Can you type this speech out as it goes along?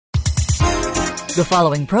The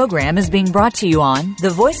following program is being brought to you on the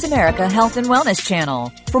Voice America Health and Wellness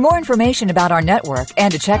Channel. For more information about our network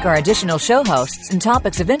and to check our additional show hosts and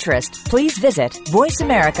topics of interest, please visit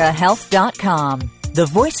voiceamericahealth.com. The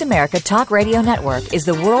Voice America Talk Radio Network is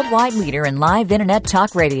the worldwide leader in live Internet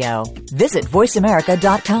talk radio. Visit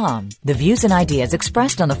voiceamerica.com. The views and ideas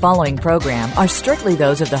expressed on the following program are strictly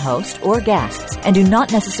those of the host or guests and do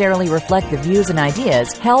not necessarily reflect the views and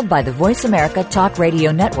ideas held by the Voice America Talk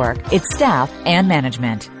Radio Network, its staff, and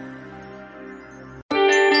management.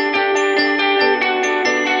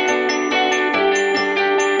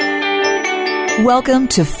 Welcome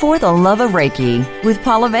to For the Love of Reiki with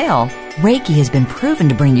Paula Vale. Reiki has been proven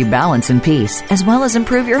to bring you balance and peace, as well as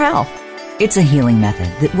improve your health. It's a healing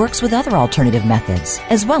method that works with other alternative methods,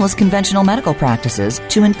 as well as conventional medical practices,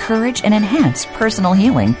 to encourage and enhance personal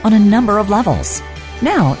healing on a number of levels.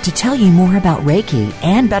 Now, to tell you more about Reiki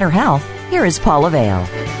and better health, here is Paula Vale.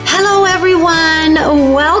 Hello, everyone.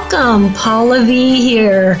 Welcome. Paula V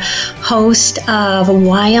here, host of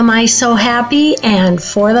Why Am I So Happy and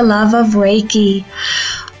For the Love of Reiki.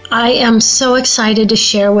 I am so excited to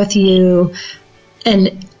share with you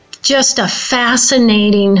just a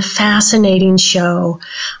fascinating show.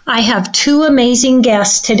 I have two amazing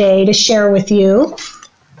guests today to share with you.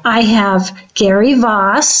 I have Gary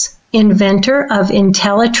Voss, inventor of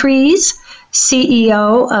Intellitrees,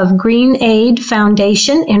 CEO of Green Aid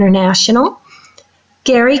Foundation International.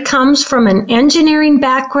 Gary comes from an engineering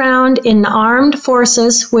background in the armed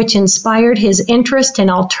forces, which inspired his interest in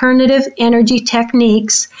alternative energy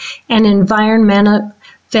techniques and environmental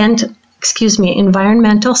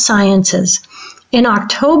sciences. In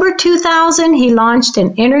October 2000, he launched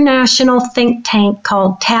an international think tank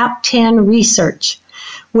called TAP 10 Research,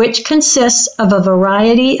 which consists of a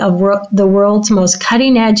variety of the world's most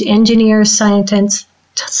cutting-edge engineers, scientists,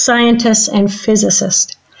 and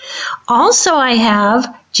physicists. Also, I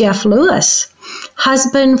have Jeff Lewis,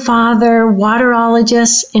 husband, father,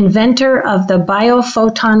 waterologist, inventor of the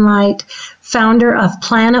biophoton light, founder of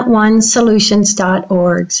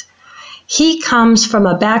PlanetOneSolutions.org. He comes from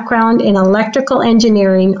a background in electrical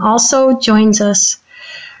engineering, also joins us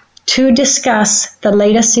to discuss the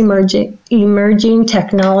latest emerging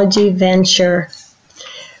technology venture.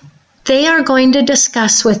 They are going to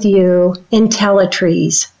discuss with you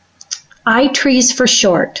Intellitrees, iTrees for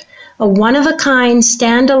short, a one-of-a-kind,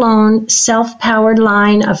 standalone, self-powered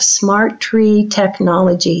line of smart tree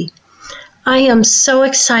technology. I am so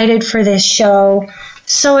excited for this show,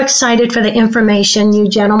 so excited for the information you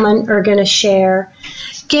gentlemen are going to share.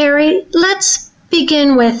 Gary, let's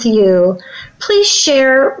begin with you. Please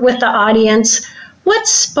share with the audience what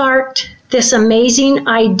sparked this amazing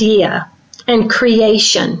idea and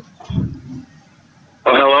creation.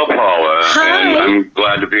 Well, hello, Paula. Hi. And I'm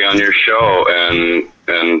glad to be on your show and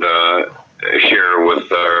share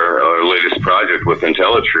with our latest project with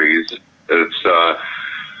Intellitrees. It's,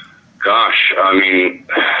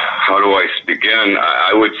 how do I begin?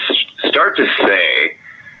 I would start to say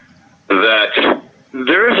that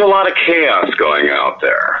there's a lot of chaos going out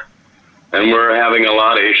there, and we're having a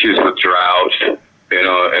lot of issues with drought,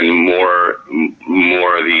 and more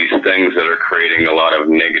of these things that are creating a lot of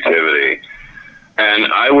negativity.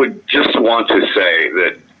 And I would just want to say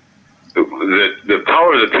that the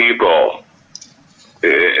power of the people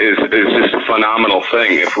is just a phenomenal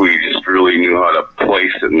thing if we just really knew how to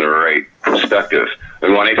place it in the right perspective.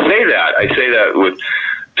 And when I say that with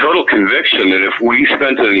total conviction that if we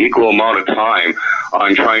spent an equal amount of time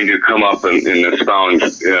on trying to come up and expound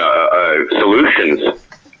solutions,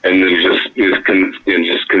 and then just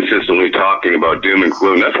consistently talking about doom and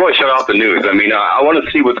gloom. That's why I shut off the news. I mean, I want to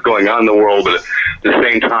see what's going on in the world, but at the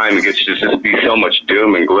same time, it gets to just be so much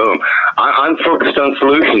doom and gloom. I'm focused on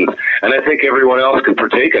solutions, and I think everyone else can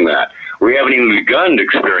partake in that. We haven't even begun to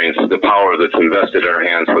experience the power that's invested in our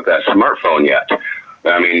hands with that smartphone yet.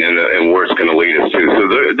 I mean, and where it's going to lead us to. So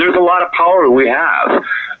there's a lot of power we have,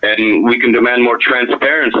 and we can demand more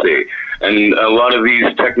transparency. And a lot of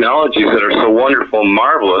these technologies that are so wonderful and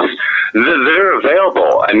marvelous, they're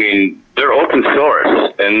available. I mean, they're open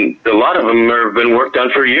source, and a lot of them have been worked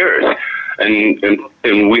on for years. And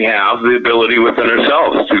we have the ability within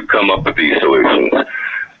ourselves to come up with these solutions.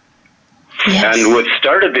 Yes. And what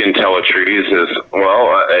started the Intellitrees is,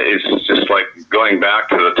 it's just like going back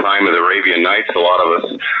to the time of the Arabian Nights. A lot of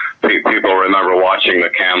us people remember watching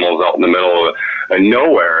the camels out in the middle of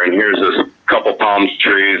nowhere, and here's this couple palm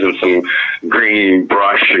trees and some green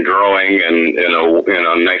brush growing, and in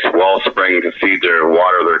a nice wellspring to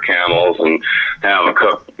water their camels and have a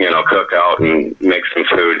cook out and make some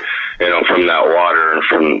food. from that water and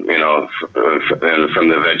from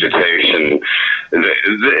the vegetation.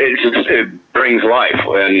 It brings life.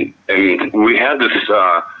 And we had this,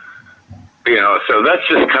 so that's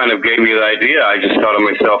just kind of gave me the idea. I just thought to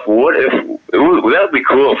myself, would that be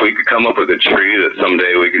cool if we could come up with a tree that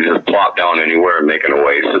someday we could just plop down anywhere and make an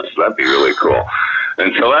oasis? That'd be really cool.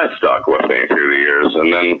 And so that stuck with me through the years.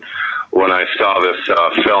 And then when I saw this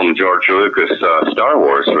film, George Lucas, Star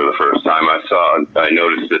Wars, for the first time, I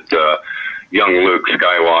noticed that young Luke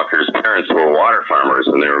Skywalker's parents were water farmers,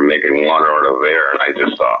 and they were making water out of air. And I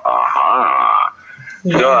just thought, aha.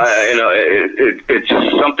 Yes. So it's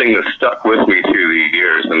just something that stuck with me through the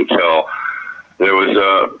years until there was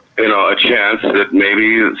a chance that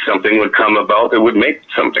maybe something would come about that would make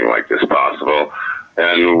something like this possible.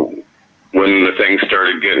 And when the things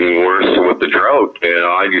started getting worse with the drought,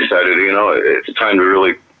 I decided, it's time to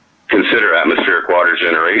really consider atmospheric water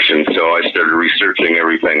generation. So I started researching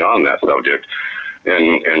everything on that subject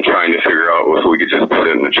and trying to figure out if we could just put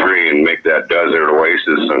it in a tree and make that desert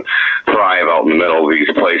oasis and thrive out in the middle of these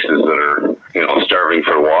places that are, starving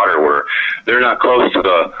for water, where they're not close to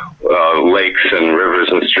the lakes and rivers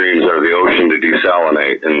and streams or the ocean to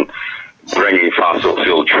desalinate. And bringing fossil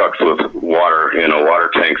fuel trucks with water, water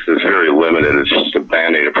tanks is very limited. It's just a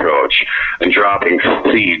Band-Aid approach. And dropping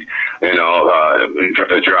seed,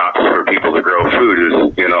 drops for people to grow food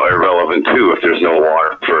is, irrelevant too if there's no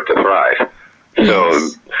water for it to thrive. Yes. So,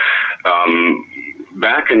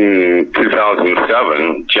 back in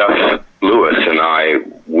 2007, Jeff Lewis and I,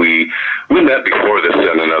 we met before this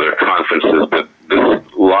in another conferences, but this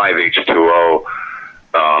live H2O,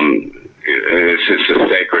 it's just a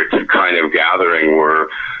sacred kind of gathering where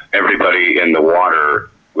everybody in the water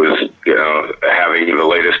was, having the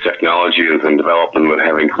latest technologies and developing with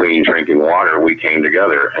having clean drinking water. We came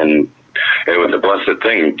together, and it was a blessed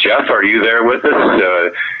thing. Jeff, are you there with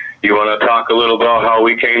us? You want to talk a little about how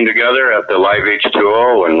we came together at the live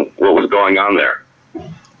H2O and what was going on there?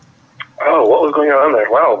 Oh, what was going on there?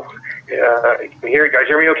 Wow. Guys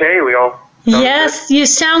hear me okay? We all... Yes, you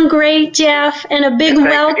sound great, Jeff, and a big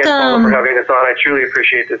welcome. Thanks again, Paula, for having us on. I truly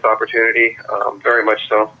appreciate this opportunity, very much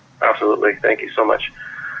so. Absolutely. Thank you so much.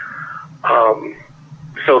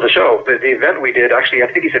 So the show, the event we did, actually,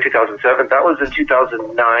 I think you said 2007. That was in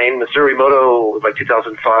 2009. Missouri Moto was like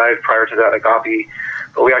 2005. Prior to that, Agape.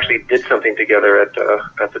 But we actually did something together at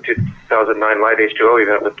the 2009 Live H2O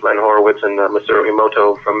event with Len Horowitz and Missouri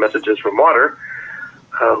Moto from Messages from Water,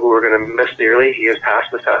 who we're going to miss dearly. He has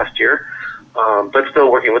passed this past year. But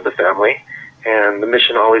still working with the family, and the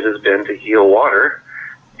mission always has been to heal water.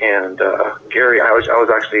 And Gary, I was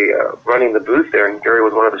actually running the booth there, and Gary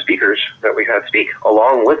was one of the speakers that we had speak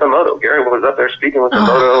along with the Moto. Gary was up there speaking with the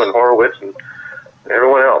Moto and Horowitz and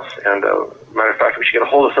everyone else. And matter of fact, we should get a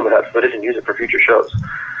hold of some of that footage and use it for future shows.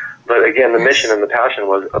 But again, the mission and the passion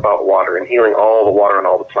was about water and healing all the water on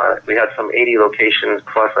all the planet. We had some 80 locations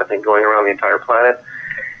plus, I think, going around the entire planet.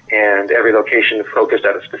 And every location focused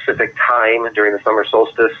at a specific time during the summer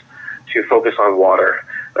solstice to focus on water.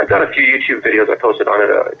 I've got a few YouTube videos I posted on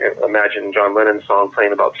it. Imagine John Lennon's song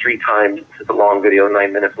playing about 3 times. It's a long video,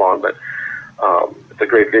 9 minutes long, but it's a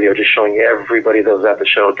great video just showing everybody that was at the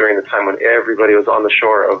show during the time when everybody was on the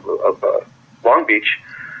shore of Long Beach,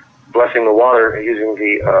 blessing the water using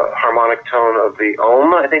the harmonic tone of the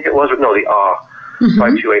Om, I think it was, no, the Ah,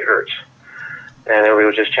 528 hertz. And everybody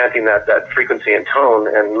was just chanting that frequency and tone,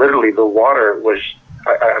 and literally the water was,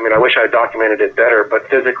 I mean, I wish I had documented it better, but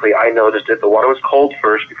physically I noticed it. The water was cold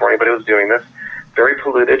first before anybody was doing this, very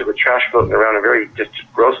polluted with trash floating around and very just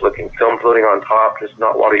gross looking, film floating on top, just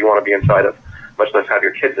not water you want to be inside of, much less have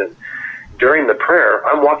your kids in. During the prayer,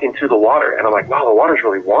 I'm walking through the water, and I'm like, wow, the water's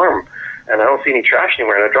really warm, and I don't see any trash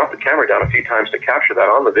anywhere, and I dropped the camera down a few times to capture that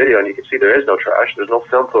on the video, and you can see there is no trash, there's no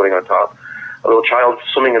film floating on top. A little child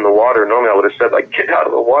swimming in the water, normally I would have said, like, get out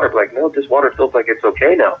of the water. But like, no, this water feels like it's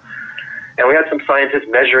okay now. And we had some scientists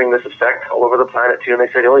measuring this effect all over the planet, too. And they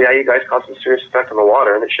said, oh, yeah, you guys caused some serious effect on the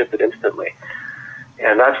water. And it shifted instantly.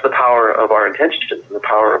 And that's the power of our intentions, and the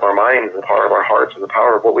power of our minds, and the power of our hearts, and the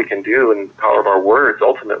power of what we can do, and the power of our words,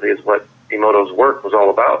 ultimately, is what Emoto's work was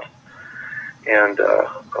all about. And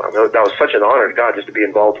that was such an honor to God just to be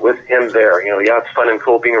involved with him there. Yeah, it's fun and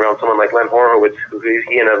cool being around someone like Len Horowitz, who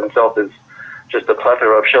he in of himself is just a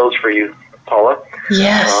plethora of shows for you, Paula.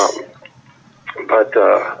 Yes. But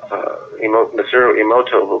Mr.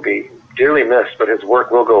 Emoto will be dearly missed, but his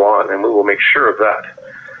work will go on, and we will make sure of that.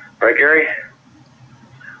 Right, Gary?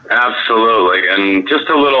 Absolutely. And just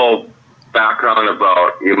a little background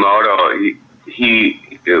about Emoto. He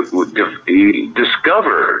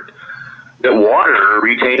discovered that water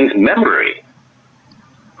retains memory.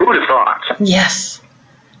 Who would have thought? Yes.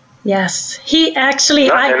 Yes. He actually...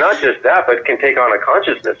 and not just that, but can take on a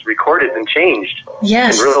consciousness, recorded and changed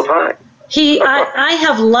yes. in real time. I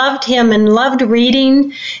have loved him and loved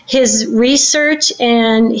reading his research,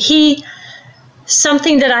 and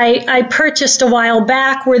something that I purchased a while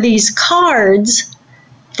back were these cards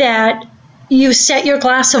that you set your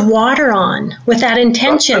glass of water on with that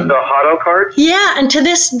intention. The Hotto cards? Yeah, and to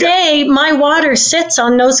this day, my water sits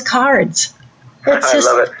on those cards. It's just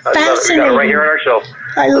I love it. fascinating. We got it right here on our shelf.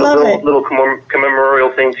 I love it. Little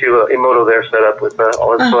commemorial thing to Emoto there set up with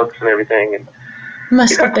all his books and everything. And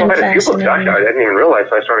must have been fascinating. Few books. Gosh, I didn't even realize,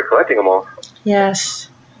 so I started collecting them all. Yes,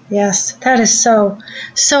 that is so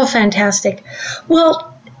fantastic.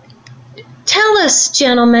 Well, tell us,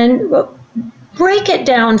 gentlemen, break it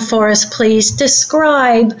down for us, please.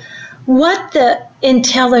 Describe what the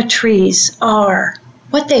Intellitrees are,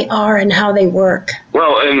 what they are and how they work.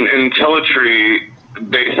 Well, an Intellitree,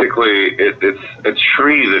 basically, it's a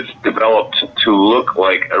tree that's developed to look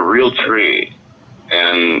like a real tree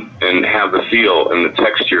and have the feel and the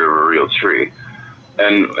texture of a real tree.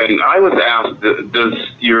 And I was asked,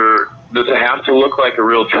 does it have to look like a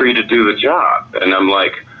real tree to do the job? And I'm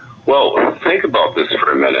like, well, think about this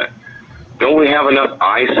for a minute. Don't we have enough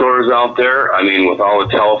eyesores out there? I mean, with all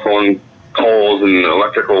the telephone poles and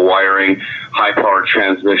electrical wiring, high-power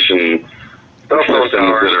transmission systems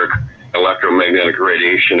that are electromagnetic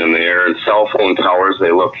radiation in the air, and cell phone towers,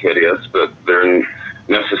 they look hideous, but they're a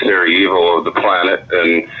necessary evil of the planet,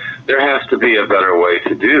 and there has to be a better way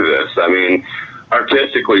to do this. I mean,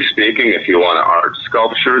 artistically speaking, if you want an art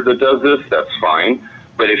sculpture that does this, that's fine.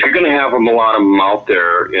 But if you're going to have a lot of them out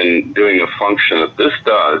there in doing a function that this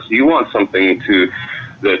does, you want something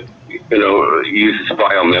that uses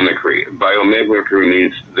biomimicry. Biomimicry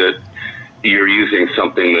means that you're using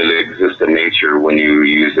something that exists in nature when you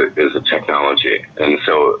use it as a technology. And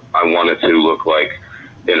so I want it to look like,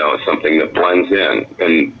 something that blends in.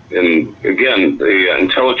 And again, the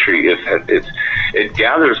Intellitrees, it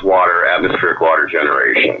gathers water, atmospheric water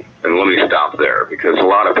generation. And let me stop there, because a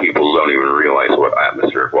lot of people don't even realize what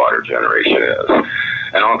atmospheric water generation is.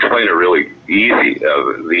 And I'll explain it really easy.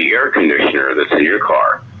 The air conditioner that's in your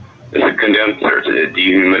car is a condenser. It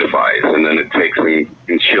dehumidifies, and then it takes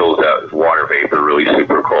and chills that water vapor really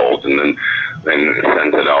super cold, and then it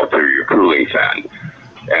sends it out through your cooling fan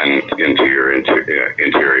and into your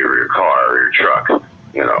interior of your car or your truck.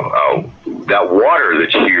 That water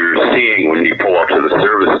that you're seeing when you pull up to the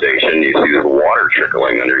service station, you see the water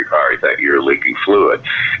trickling under your car, that you're leaking fluid,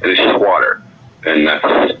 and it's just water. And that's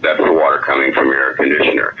the water coming from your air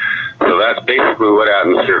conditioner. So that's basically what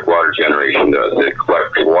atmospheric water generation does. It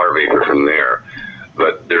collects water vapor from the air.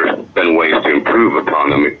 But there's been ways to improve upon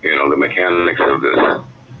the mechanics of this,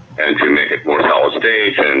 and to make it more solid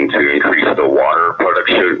state, and to increase the water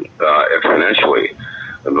production exponentially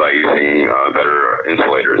by using better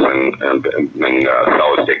insulators and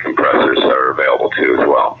solid state compressors that are available too as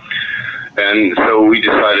well. And so we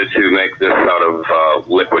decided to make this out of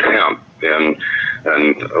liquid hemp. And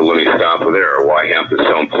let me stop there. Why hemp is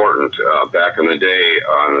so important. Back in the day,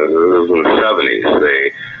 in the 70s,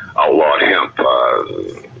 they outlawed hemp.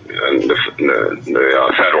 And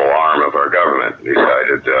the federal arm of our government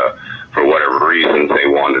decided, for whatever reasons, they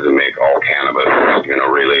wanted to make all cannabis,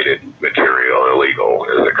 related material illegal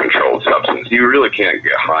as a controlled substance. You really can't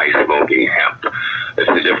get high smoking hemp. It's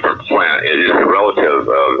a different plant. It is a relative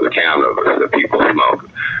of the cannabis that people smoke,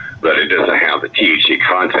 but it doesn't have the THC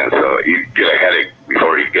content, so you get a headache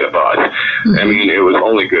before you get a buzz. Mm-hmm. I mean, it was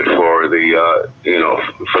only good for the,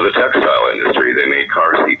 for the textile industry. They made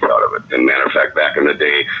car seats out of it. And matter of fact, back in the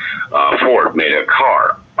day, Ford made a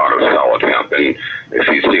car out of solid hemp. And if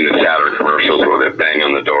you've seen the Saturn commercials where they bang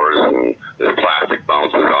on the doors and the plastic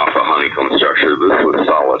bounces off a honeycomb structure, this was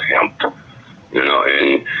solid hemp.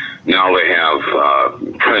 And now they have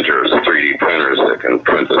printers, 3D printers that can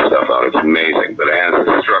print this stuff out. It's amazing, but it has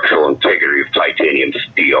the structural integrity of titanium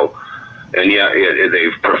steel. And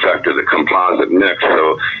they've perfected the composite mix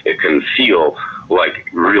so it can feel like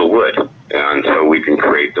real wood. And so we can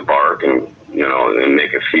create the bark and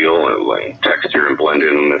make it feel and like texture and blend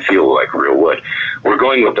in and feel like real wood. We're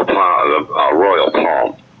going with the royal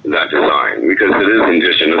palm, that design, because it is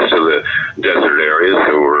indigenous to the desert areas,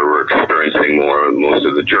 so we're experiencing most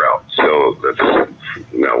of the drought. So that's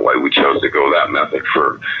why we chose to go that method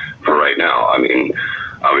for right now. I mean,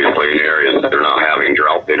 obviously in areas that are not having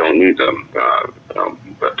drought, they don't need them.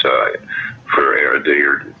 But for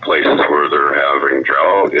the places where they're having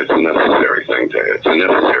drought, it's a necessary thing. It's a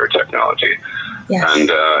necessary technology. Yes. And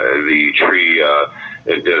the tree,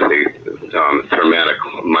 it does a thermatic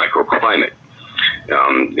microclimate.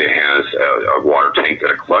 It has a water tank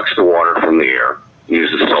that collects the water from the air It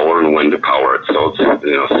uses solar and wind to power it, so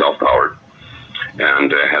it's self-powered,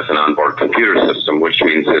 and has an onboard computer system, which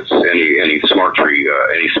means it's any smart tree,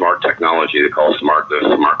 any smart technology they call smart, the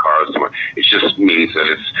smart cars. It just means that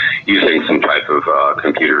it's using some type of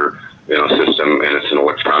computer system, and it's an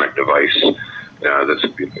electronic device that's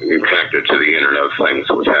connected to the Internet of Things,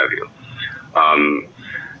 what have you.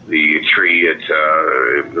 The tree, it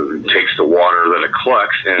takes the water that it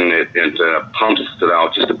collects and it pumps it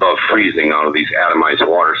out just above freezing out of these atomized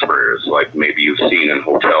water sprayers, like maybe you've seen in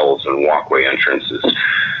hotels and walkway entrances.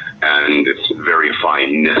 And it's a very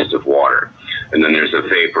fine mist of water. And then there's a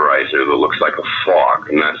vaporizer that looks like a fog,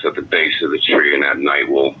 and that's at the base of the tree. And at night,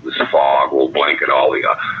 this fog will blanket all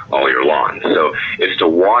your lawn. So it's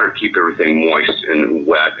to keep everything moist and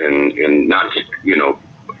wet, and not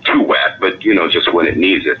too wet, but just when it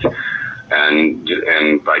needs it.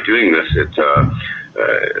 And by doing this,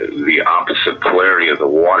 the opposite polarity of the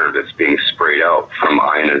water that's being sprayed out from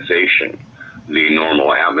ionization. The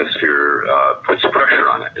normal atmosphere puts pressure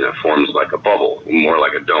on it, and it forms like a bubble, more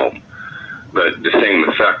like a dome. But the same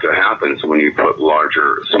effect that happens when you put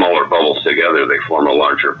smaller bubbles together, they form a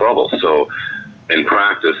larger bubble. So in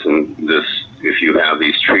practice, if you have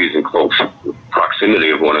these trees in close proximity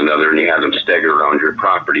of one another and you have them staggered around your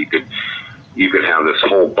property, you could have this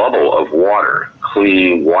whole bubble of water,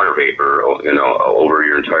 clean water vapor, over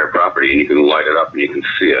your entire property, and you can light it up and you can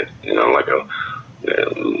see it,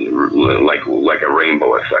 like a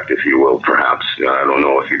rainbow effect, if you will, perhaps. I don't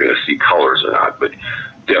know if you're going to see colors or not, but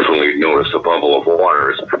definitely notice a bubble of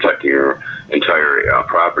water is protecting your entire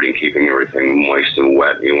property and keeping everything moist and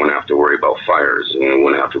wet. You won't have to worry about fires, and you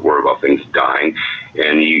won't have to worry about things dying,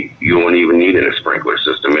 and you won't even need a sprinkler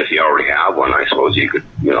system. If you already have one, I suppose you could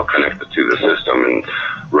connect it to the system and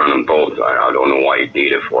run them both. I don't know why you'd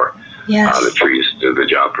need it for. Yes. The trees do the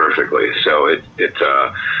job perfectly. So it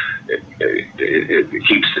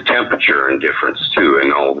keeps the temperature in difference too,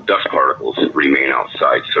 and all the dust particles remain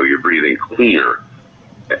outside. So you're breathing cleaner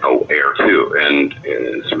air too, and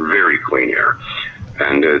it's very clean air.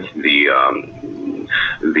 And the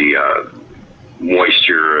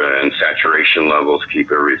moisture and saturation levels keep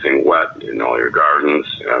everything wet in all your gardens.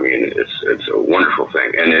 I mean, it's a wonderful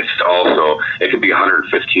thing. And it could be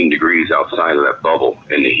 115 degrees outside of that bubble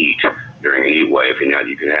in the heat during a heat wave, and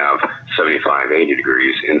you can have 75, 80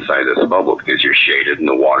 degrees inside this bubble because you're shaded, and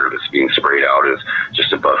the water that's being sprayed out is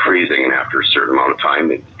just above freezing, and after a certain amount of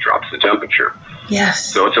time, it drops the temperature. Yes.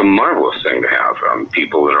 So it's a marvelous thing to have.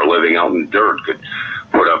 People that are living out in dirt could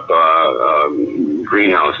put up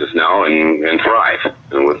greenhouses now and thrive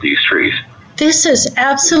with these trees. This is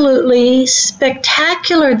absolutely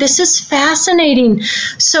spectacular. This is fascinating.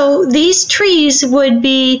 So these trees would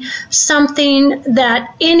be something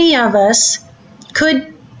that any of us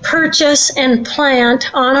could purchase and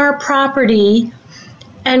plant on our property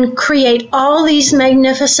and create all these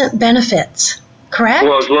magnificent benefits, correct?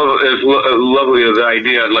 Well, it's lovely as the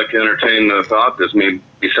idea. I'd like to entertain the thought that maybe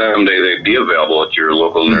someday they'd be available at your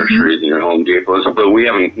local nurseries and your Home Depots, but we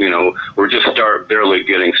haven't, we're just barely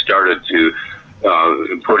getting started to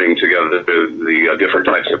putting together the different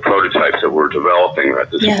types of prototypes that we're developing at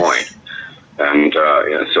this point. And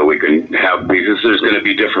so we can have, because there's going to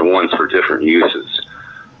be different ones for different uses.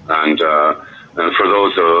 And for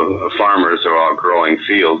those farmers who are growing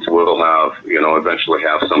fields, we'll have, eventually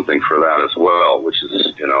have something for that as well, which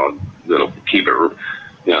is, that'll keep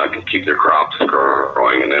it, keep their crops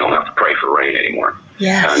growing, and they don't have to pray for rain anymore.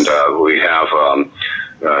 Yes. And we have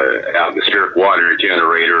atmospheric water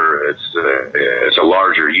generator. It's a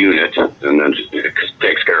larger unit, and then it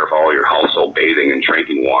takes care of all your household bathing and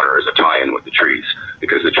drinking water as a tie-in with the trees,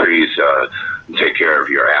 because the trees take care of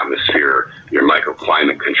your atmosphere, your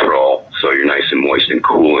microclimate control, so you're nice and moist and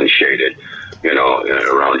cool and shaded,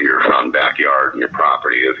 around your front backyard and your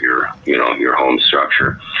property of your home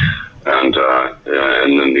structure. And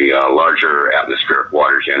then the larger atmospheric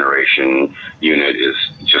water generation unit is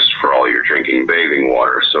just for all your drinking, bathing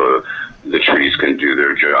water, so the trees can do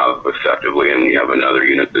their job effectively, and you have another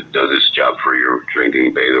unit that does its job for your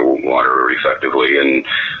drinking, bathing water effectively, and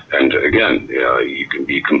again, you can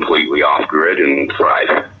be completely off-grid and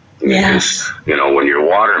thrive. Yes. Because, when your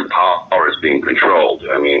water and power is being controlled,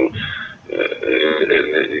 I mean,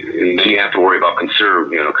 and then you have to worry about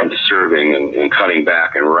conserving and cutting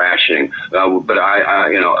back and rationing. But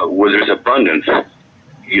where there's abundance,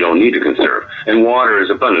 you don't need to conserve. And water is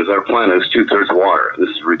abundance. Our planet is 2/3 water. This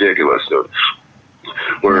is ridiculous. So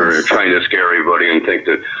we're trying to scare everybody and think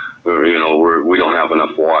that we don't have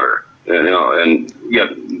enough water. And yet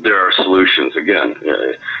there are solutions. Again,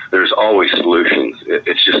 there's always solutions.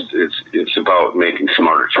 It's about making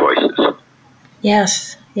smarter choices.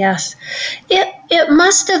 Yes. Yes. It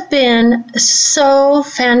must have been so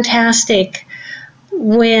fantastic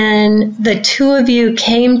when the two of you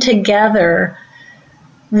came together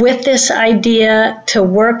with this idea to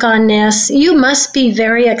work on this. You must be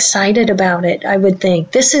very excited about it, I would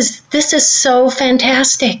think. This is so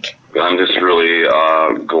fantastic. I'm just really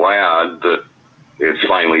glad that it's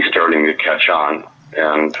finally starting to catch on.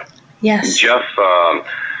 And yes. Jeff,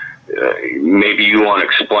 maybe you want to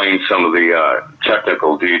explain some of the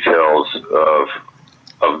technical details of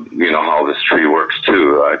how this tree works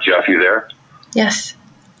too. Jeff, you there? Yes.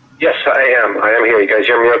 Yes, I am here. You guys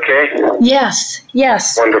hear me okay? Yes.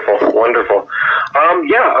 Wonderful.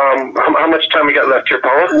 How much time we got left here,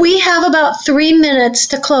 Paula? We have about 3 minutes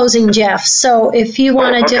to closing, Jeff. So if you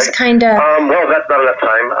want to just kind of... well, that's not enough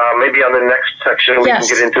time. Maybe on the next section we can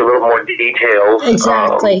get into a little more details.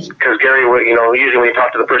 Exactly. Because Gary, usually when you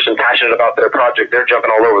talk to the person passionate about their project, they're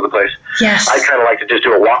jumping all over the place. Yes. I kind of like to just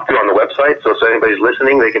do a walkthrough on the website. So if anybody's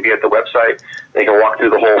listening, they can be at the website. They can walk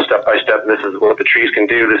through the whole step-by-step. This is what the trees can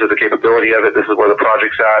do. This is the capability of it. This is where the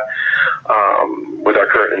project's at. With our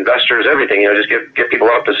current investors, everything, just get people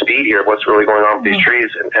up to speed here of what's really going on with these trees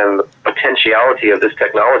and the potentiality of this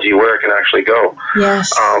technology, where it can actually go.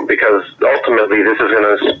 Yes. Because ultimately this is going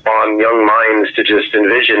to spawn young minds to just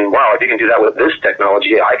envision, wow, if you can do that with this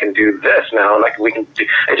technology, I can do this now, and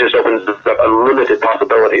it just opens up unlimited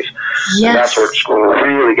possibilities. Yes. And that's where it's going to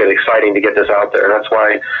really get exciting to get this out there. That's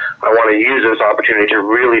why I want to use this opportunity to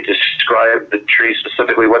really describe the trees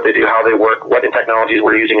specifically, what they do, how they work, what technologies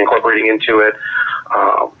we're using, incorporating into it.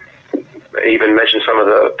 Even mention some of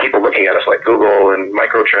the people looking at us, like Google and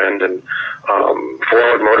Microtrend and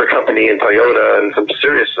Ford Motor Company and Toyota, and some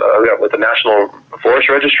serious with the National Forest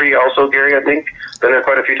Registry also, Gary, I think. Been there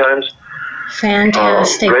quite a few times.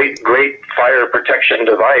 Fantastic. Great fire protection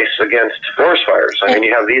device against forest fires. I mean,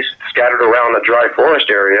 you have these scattered around a dry forest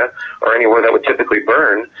area or anywhere that would typically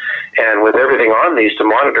burn. And with everything on these to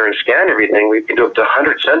monitor and scan everything, we can do up to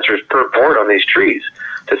 100 sensors per board on these trees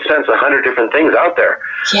to sense 100 different things out there.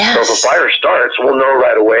 Yes. So if a fire starts, we'll know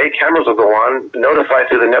right away. Cameras will go on, notify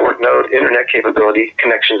through the network node, internet capability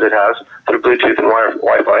connections it has through Bluetooth and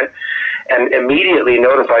Wi-Fi, and immediately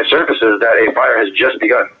notify services that a fire has just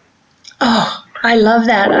begun. Oh, I love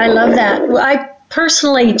that. I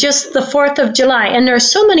personally, just the 4th of July, and there are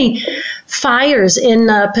so many fires in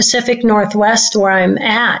the Pacific Northwest where I'm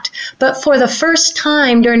at, but for the first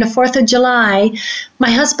time during the 4th of July,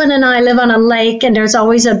 my husband and I live on a lake, and there's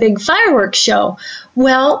always a big fireworks show.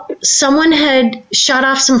 Well, someone had shot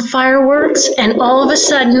off some fireworks, and all of a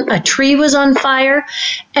sudden a tree was on fire,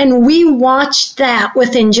 and we watched that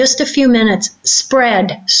within just a few minutes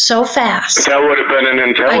spread so fast. That would have been an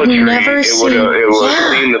Intellitrees. I've never seen. It would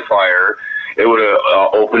have seen the fire. It would have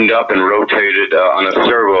opened up and rotated on a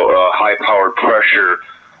servo, high-powered pressure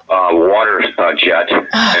water jet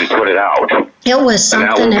and put it out. It was something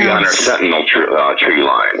else. And that will be on our sentinel tree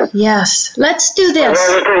line. Yes. Let's do this.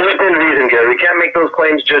 Well, within reason, Gary. We can't make those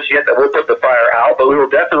claims just yet that we'll put the fire out, but we will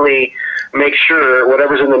definitely make sure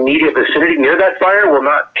whatever's in the immediate vicinity near that fire will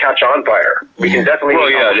not catch on fire. We can definitely... Well,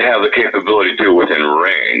 yeah, to have the capability to within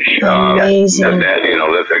range. Amazing.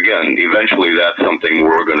 That's, again, eventually that's something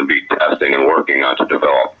we're going to be testing and working on to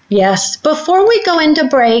develop. Yes. Before we go into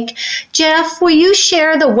break, Jeff, will you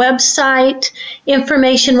share the website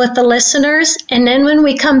information with the listeners? And then when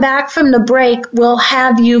we come back from the break, we'll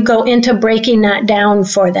have you go into breaking that down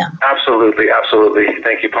for them. Absolutely.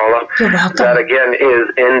 Thank you, Paula. You're welcome. That, again, is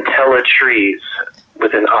Intellitrees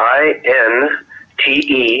with an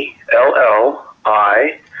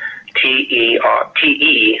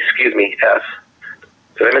INTELLITEES.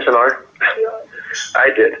 Did I miss an R? I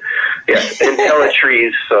did. Yes,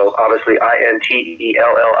 Intellitrees, so obviously INTELLITREES.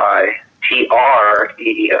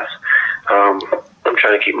 I'm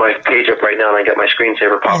trying to keep my page up right now, and I got my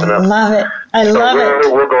screensaver popping up. I love it.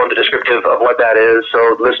 We'll go into descriptive of what that is,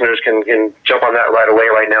 so listeners can jump on that right away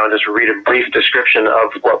right now and just read a brief description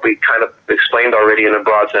of what we kind of explained already in a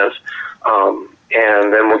broad sense.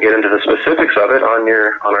 And then we'll get into the specifics of it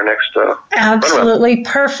on our next Absolutely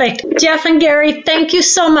perfect. Jeff and Gary, thank you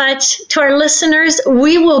so much. To our listeners,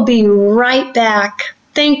 we will be right back.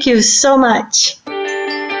 Thank you so much.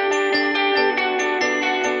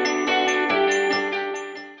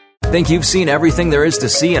 Think you've seen everything there is to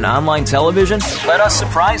see in online television? Let us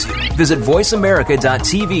surprise you. Visit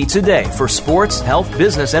voiceamerica.tv today for sports, health,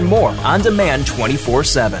 business, and more on demand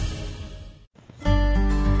 24/7.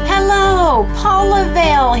 Hello, Paula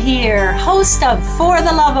Vale here, host of For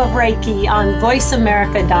the Love of Reiki on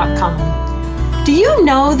voiceamerica.com. Do you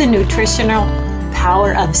know the nutritional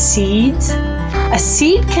power of seeds? A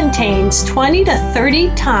seed contains 20 to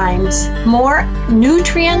 30 times more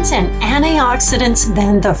nutrients and antioxidants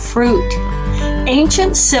than the fruit.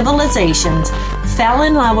 Ancient civilizations fell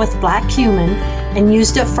in love with black cumin and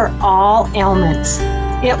used it for all ailments.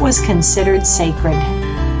 It was considered sacred.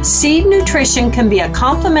 Seed nutrition can be a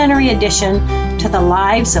complementary addition to the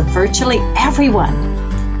lives of virtually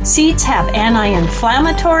everyone. Seeds have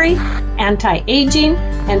anti-inflammatory, anti-aging,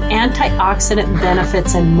 and antioxidant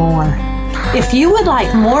benefits and more. If you would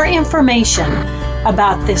like more information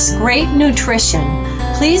about this great nutrition,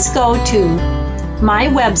 please go to my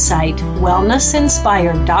website,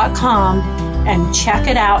 wellnessinspired.com, and check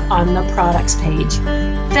it out on the products page.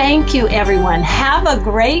 Thank you, everyone. Have a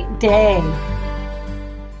great day.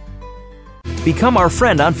 Become our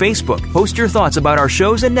friend on Facebook. Post your thoughts about our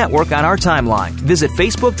shows and network on our timeline. Visit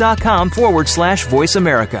facebook.com/Voice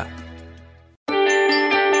America.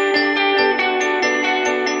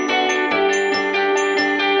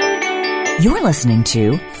 You're listening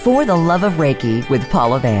to For the Love of Reiki with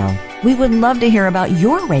Paula Vale. We would love to hear about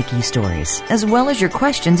your Reiki stories, as well as your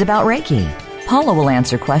questions about Reiki. Paula will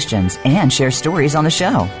answer questions and share stories on the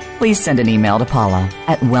show. Please send an email to Paula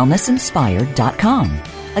at wellnessinspired.com.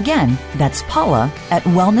 Again, that's Paula at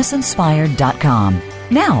wellnessinspired.com.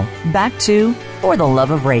 Now, back to For the Love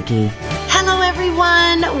of Reiki. Hello,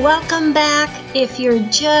 everyone. Welcome back. If you're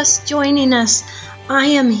just joining us, I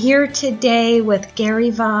am here today with Gary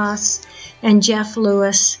Voss and Jeff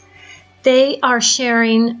Lewis. They are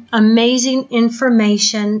sharing amazing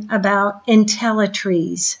information about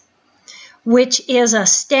Intellitrees, which is a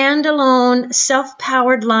standalone,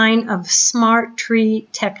 self-powered line of smart tree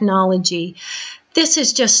technology. This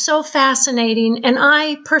is just so fascinating, and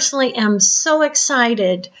I personally am so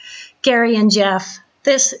excited, Gary and Jeff.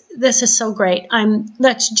 This is so great.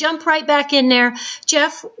 Let's jump right back in there.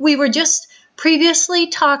 Jeff, we were just previously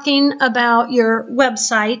talking about your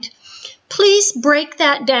website. Please break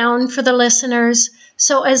that down for the listeners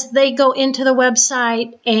so as they go into the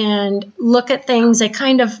website and look at things, they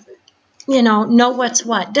kind of, know what's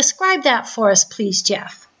what. Describe that for us, please,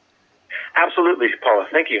 Jeff. Absolutely, Paula.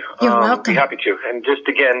 Thank you. You're welcome. Be happy to. And just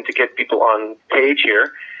again, to get people on page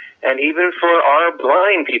here, and even for our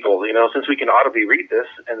blind people, since we can audibly read this,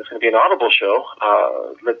 and it's going to be an audible show,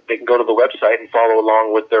 they can go to the website and follow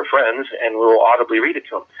along with their friends, and we'll audibly read it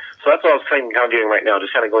to them. So that's what I was kind of doing right now,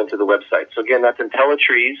 just kind of going to the website. So again, that's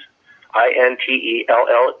Intellitrees,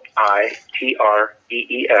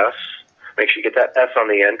 Intellitrees. Make sure you get that S on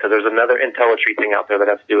the end, because there's another Intellitree thing out there that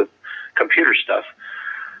has to do with computer stuff.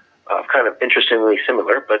 Kind of interestingly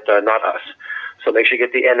similar, but not us. So make sure you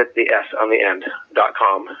get the S on the end,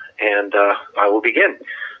 .com, and I will begin.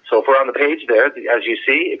 So if we're on the page there, as you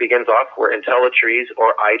see, it begins off where Intellitrees,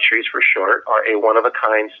 or iTrees for short, are a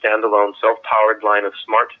one-of-a-kind, standalone, self-powered line of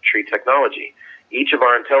smart tree technology. Each of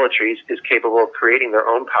our Intellitrees is capable of creating their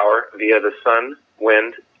own power via the sun,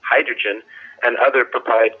 wind, hydrogen, and other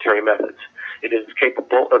proprietary methods. It is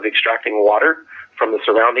capable of extracting water from the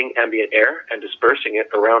surrounding ambient air and dispersing it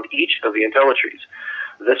around each of the Intellitrees.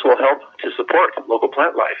 This will help to support local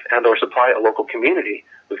plant life and or supply a local community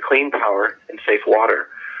with clean power and safe water.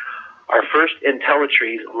 Our first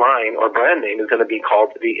Intellitrees line or brand name is going to be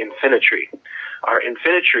called the Infinitree. Our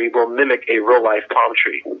Infinitree will mimic a real-life palm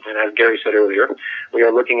tree. And as Gary said earlier, we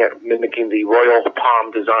are looking at mimicking the royal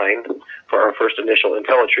palm design for our first initial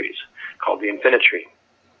Intellitrees, called the Infinitree.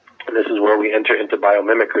 And this is where we enter into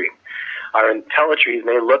biomimicry. Our Intellitrees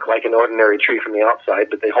may look like an ordinary tree from the outside,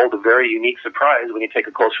 but they hold a very unique surprise when you take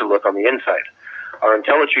a closer look on the inside. Our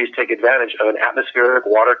Intellitrees take advantage of an atmospheric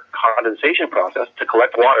water condensation process to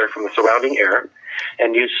collect water from the surrounding air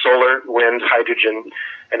and use solar, wind, hydrogen,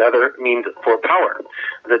 and other means for power.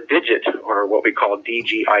 The digit, or what we call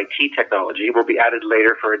DGIT technology, will be added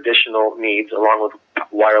later for additional needs along with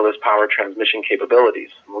wireless power transmission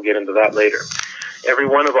capabilities. We'll get into that later. Every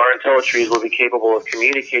one of our Intellitrees will be capable of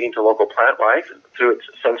communicating to local plant life through its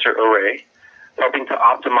sensor array, helping to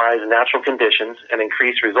optimize natural conditions and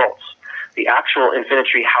increase results. The actual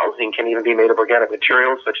Infinitree housing can even be made of organic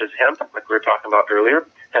materials such as hemp, like we were talking about earlier,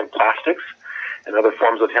 hemp plastics, and other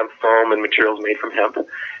forms of hemp foam and materials made from hemp,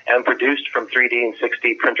 and produced from 3D and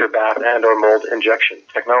 6D printer bath and or mold injection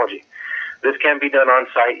technology. This can be done on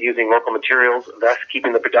site using local materials, thus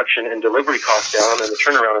keeping the production and delivery costs down and the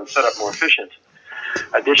turnaround and setup more efficient.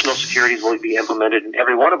 Additional securities will be implemented in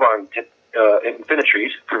every one of our Infinitree,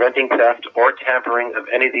 preventing theft or tampering of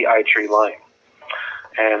any of the iTree line.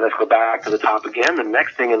 And let's go back to the top again. The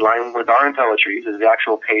next thing in line with our Intellitrees is the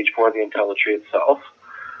actual page for the Intellitree itself,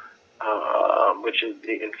 which is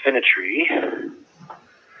the Infinitree.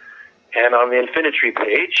 And on the Intellitrees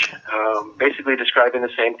page, basically describing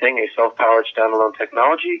the same thing, a self-powered standalone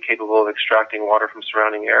technology capable of extracting water from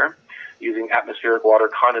surrounding air using atmospheric water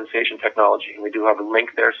condensation technology. And we do have a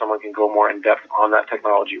link there. Someone can go more in depth on that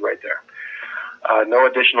technology right there. No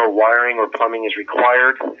additional wiring or plumbing is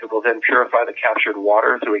required. It will then purify the captured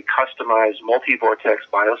water through a customized multi-vortex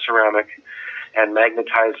bioceramic and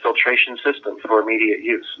magnetized filtration system for immediate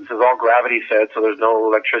use. This is all gravity fed, so there's no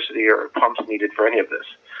electricity or pumps needed for any of this.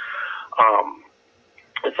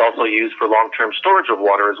 It's also used for long-term storage of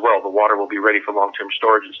water as well. The water will be ready for long-term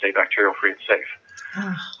storage and stay bacterial-free and safe.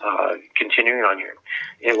 Continuing on here.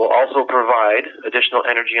 It will also provide additional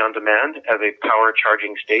energy on demand as a power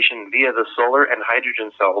charging station via the solar and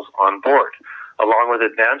hydrogen cells on board, along with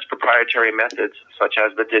advanced proprietary methods such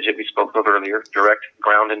as the digit we spoke of earlier, direct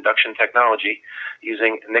ground induction technology,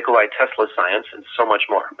 using Nikola Tesla science, and so much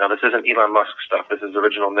more. Now, this isn't Elon Musk stuff. This is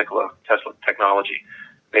original Nikola Tesla technology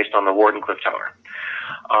based on the Wardenclyffe Tower.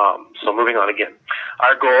 So moving on again.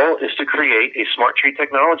 Our goal is to create a smart tree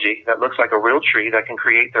technology that looks like a real tree that can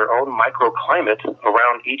create their own microclimate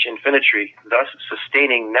around each Intellitrees, thus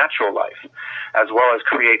sustaining natural life, as well as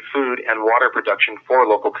create food and water production for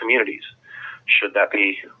local communities, should that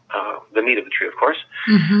be the need of the tree, of course.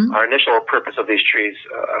 Mm-hmm. Our initial purpose of these trees,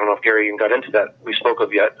 I don't know if Gary even got into that, we spoke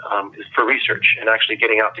of yet, is for research and actually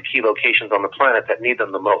getting out to key locations on the planet that need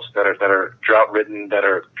them the most, that are drought-ridden, that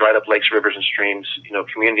are dried up lakes, rivers, and streams,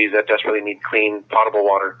 communities that desperately need clean, potable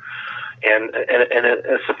water, and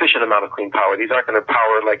a sufficient amount of clean power. These aren't going to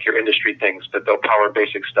power like your industry things, but they'll power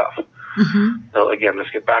basic stuff. Mm-hmm. So again,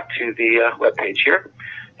 let's get back to the web page here.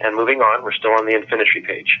 And moving on, we're still on the Intellitrees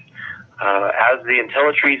page. As the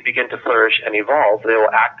Intellitrees begin to flourish and evolve, they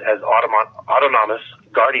will act as autonomous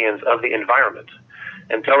guardians of the environment.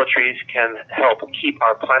 Intellitrees can help keep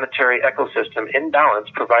our planetary ecosystem in balance,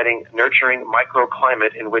 providing nurturing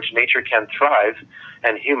microclimate in which nature can thrive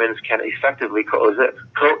and humans can effectively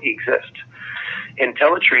coexist.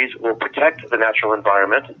 Intellitrees will protect the natural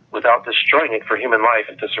environment without destroying it for human life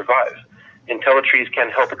to survive. Intellitrees can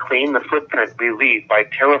help clean the footprint we leave by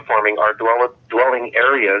terraforming our dwelling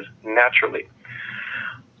areas naturally.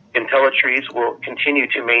 Intellitrees will continue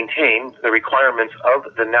to maintain the requirements of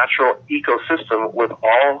the natural ecosystem with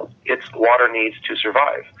all its water needs to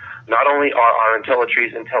survive. Not only are our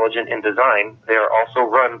Intellitrees intelligent in design, they are also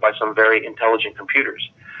run by some very intelligent computers.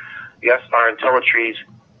 Yes, our Intellitrees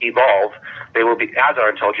evolve. They will be, as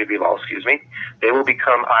our Intellitrees evolve, they will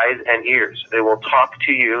become eyes and ears. They will talk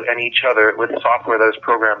to you and each other with software that is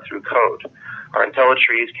programmed through code. Our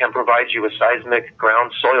Intellitrees can provide you with seismic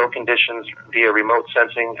ground soil conditions via remote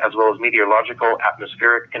sensing, as well as meteorological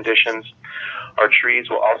atmospheric conditions. Our trees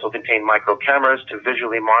will also contain micro cameras to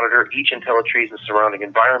visually monitor each Intellitrees and surrounding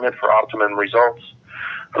environment for optimum results.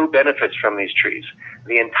 Who benefits from these trees?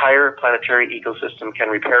 The entire planetary ecosystem can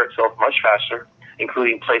repair itself much faster,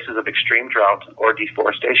 including places of extreme drought or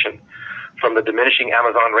deforestation. From the diminishing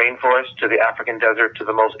Amazon rainforest to the African desert to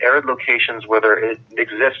the most arid locations where there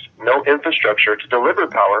exists no infrastructure to deliver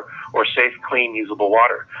power or safe, clean, usable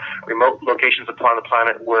water. Remote locations upon the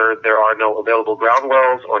planet where there are no available ground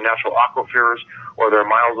wells or natural aquifers, or they're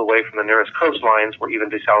miles away from the nearest coastlines where even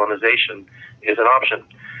desalination is an option.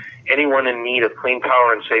 Anyone in need of clean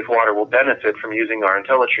power and safe water will benefit from using our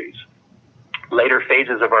Intellitrees. Later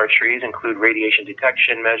phases of our trees include radiation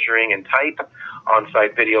detection, measuring, and type,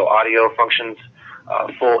 on-site video audio functions,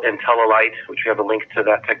 full Intellilite, which we have a link to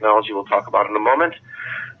that technology we'll talk about in a moment,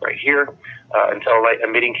 right here. Intellilite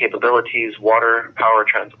emitting capabilities, wireless power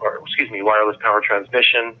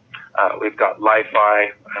transmission. We've got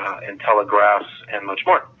Li-Fi, Intelligraphs, and much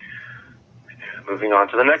more. Moving on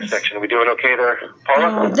to the next section. Are we doing okay there,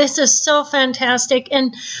 Paula? Oh, this is so fantastic.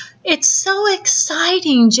 And it's so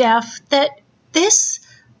exciting, Jeff, that this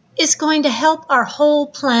is going to help our whole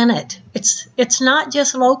planet. It's not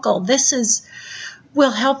just local.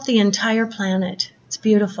 Will help the entire planet. It's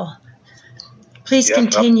beautiful. Please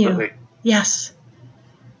continue. Absolutely. Yes.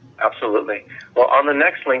 Absolutely. Well, on the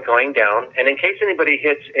next link going down, and in case anybody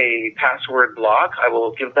hits a password block, I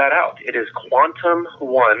will give that out. It is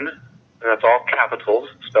Quantum1, and that's all capitals,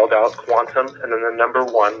 spelled out, Quantum, and then the number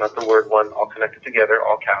 1, not the word 1, all connected together,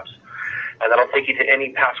 all caps. And that'll take you to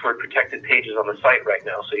any password-protected pages on the site right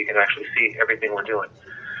now, so you can actually see everything we're doing.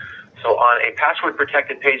 So on a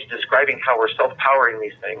password-protected page describing how we're self-powering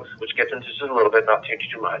these things, which gets into just a little bit, not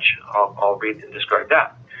too much, I'll read and describe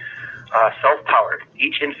that. Self-powered.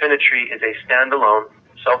 Each Intellitrees is a standalone,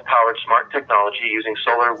 self-powered smart technology using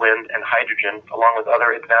solar, wind, and hydrogen, along with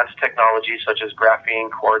other advanced technologies such as graphene,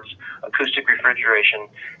 quartz, acoustic refrigeration,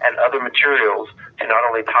 and other materials to not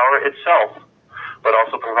only power itself, but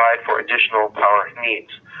also provide for additional power needs.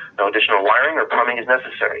 No additional wiring or plumbing is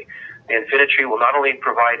necessary. The Intellitrees will not only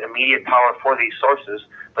provide immediate power for these sources,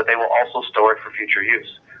 but they will also store it for future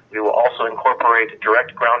use. We will also incorporate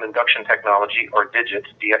direct ground induction technology, or DIGIT,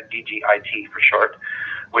 DGIT for short,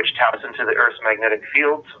 which taps into the Earth's magnetic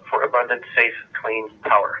fields for abundant, safe, clean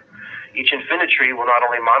power. Each Intellitrees will not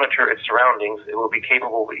only monitor its surroundings, it will be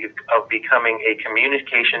capable of becoming a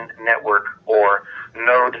communication network or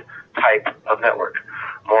node type of network.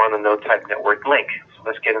 More on the node type network link. So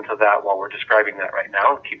let's get into that while we're describing that right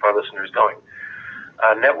now and keep our listeners going.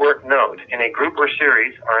 Network node. In a group or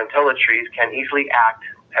series, our Intellitrees can easily act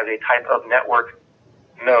as a type of network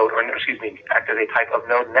node, act as a type of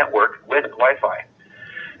node network with Wi-Fi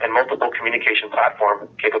and multiple communication platform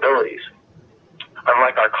capabilities.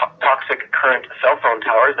 Unlike our toxic current cell phone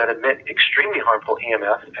towers that emit extremely harmful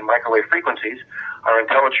EMF and microwave frequencies, our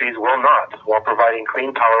Intellitrees will not, while providing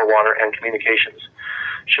clean power, water, and communications.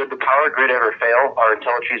 Should the power grid ever fail, our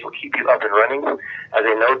Intellitrees will keep you up and running. As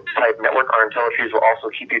a node-type network, our Intellitrees will also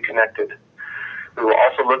keep you connected. We will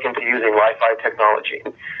also look into using Wi-Fi technology.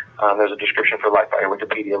 There's a description for Wi-Fi, a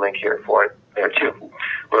Wikipedia link here for it there too.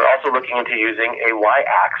 We're also looking into using a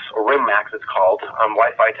WiMAX, or WiMAX it's called,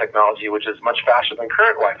 Wi-Fi technology, which is much faster than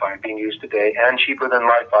current Wi-Fi being used today and cheaper than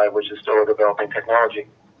Wi-Fi, which is still a developing technology.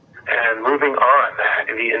 And moving on,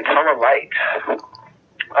 the Intellilite.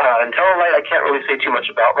 Intellilite I can't really say too much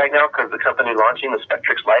about right now because the company launching the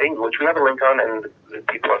Spectrix lighting, which we have a link on and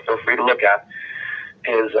people are feel free to look at,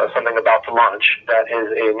 is something about to launch that is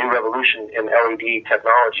a new revolution in LED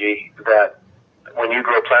technology that when you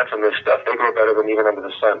grow plants on this stuff, they grow better than even under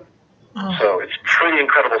the sun. Oh. So it's pretty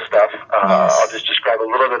incredible stuff. Yes. I'll just describe a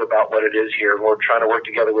little bit about what it is here. We're trying to work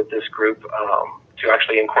together with this group to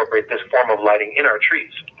actually incorporate this form of lighting in our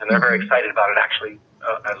trees. And they're very excited about it actually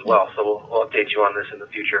as well. So we'll update you on this in the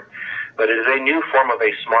future. But it is a new form of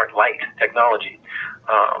a smart light technology.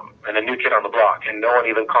 And a new kid on the block, and no one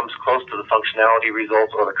even comes close to the functionality,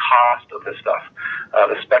 results, or the cost of this stuff.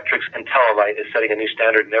 The Spectrix Intellilite is setting a new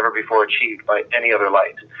standard never before achieved by any other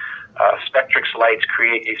light. Spectrix lights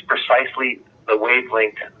create precisely the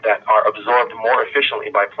wavelength that are absorbed more efficiently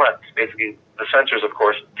by plants. Basically, the sensors, of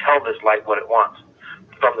course, tell this light what it wants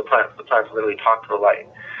from the plants. The plants literally talk to the light.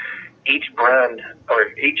 Each band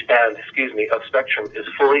of spectrum is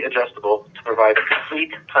fully adjustable to provide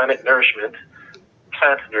complete nourishment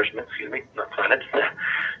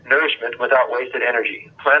without wasted energy.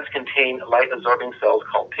 Plants contain light-absorbing cells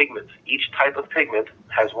called pigments. Each type of pigment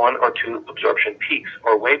has one or two absorption peaks,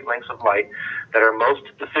 or wavelengths of light that are most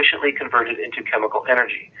efficiently converted into chemical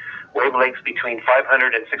energy. Wavelengths between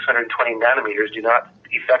 500 and 620 nanometers do not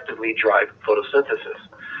effectively drive photosynthesis.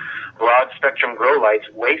 Broad-spectrum grow lights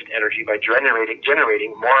waste energy by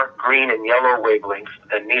generating more green and yellow wavelengths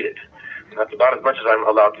than needed. And that's about as much as I'm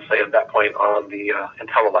allowed to say at that point on the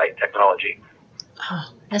Intellilite technology.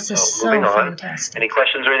 Oh, this is so fantastic. Any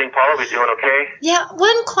questions or anything, Paula? Are we doing okay? Yeah,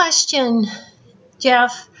 one question,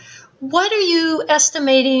 Jeff. What are you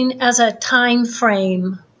estimating as a time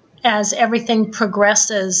frame as everything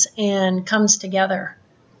progresses and comes together?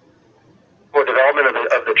 For development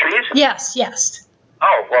of the trees? Yes.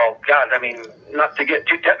 Oh, well, God, I mean, not to get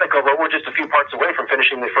too technical, but we're just a few parts away from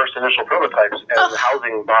finishing the first initial prototypes and the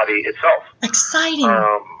housing body itself. Exciting.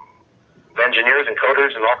 Engineers and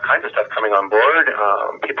coders and all kinds of stuff coming on board.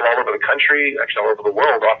 People all over the country, actually all over the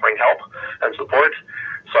world, offering help and support.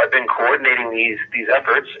 So I've been coordinating these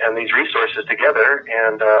efforts and these resources together.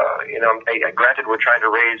 And, granted, we're trying to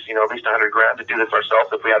raise, at least $100,000 to do this ourselves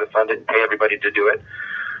if we had to fund it and pay everybody to do it.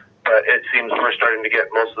 But it seems we're starting to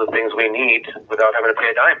get most of the things we need without having to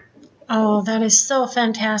pay a dime. Oh, that is so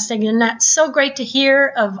fantastic. And that's so great to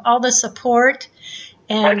hear of all the support.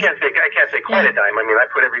 And I can't say quite a dime. I mean, I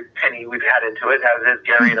put every penny we've had into it, as is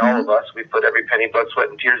Gary and all of us. We've put every penny, blood, sweat,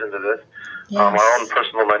 and tears into this. Yes. Our own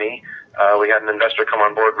personal money. We had an investor come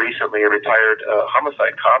on board recently, a retired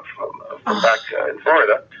homicide cop from back in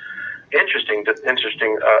Florida. Interesting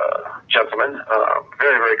gentleman.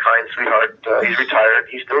 Very, very kind, sweetheart. He's retired.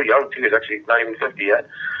 He's still young, too. He's actually not even 50 yet.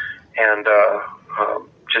 And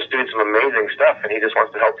just doing some amazing stuff. And he just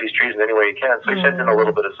wants to help these trees in any way he can. So he sent in a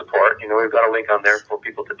little bit of support. We've got a link on there for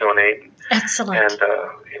people to donate. Excellent. And,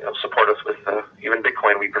 support us with even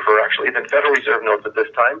Bitcoin we prefer, actually. The Federal Reserve notes at this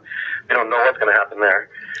time. We don't know what's going to happen there.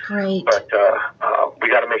 Great. But we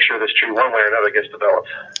got to make sure this tree, one way or another, gets developed.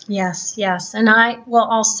 Yes. And I will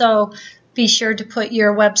also be sure to put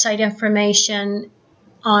your website information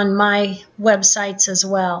on my websites as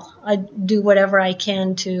well. I do whatever I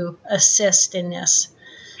can to assist in this.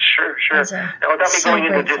 Sure. Now, without me going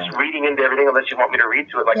into just reading into everything, unless you want me to read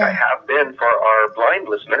to it, like I have been for our blind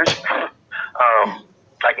listeners,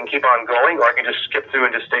 I can keep on going, or I can just skip through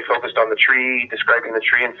and just stay focused on the tree, describing the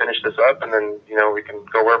tree, and finish this up, and then, we can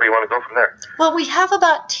go wherever you want to go from there. Well, we have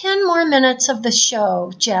about 10 more minutes of the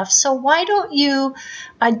show, Jeff, so why don't you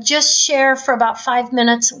just share for about 5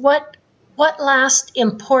 minutes what last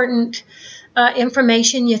important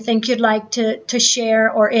information you think you'd like to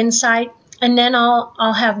share or insight, and then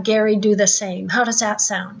I'll have Gary do the same. How does that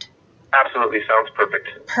sound? Absolutely, sounds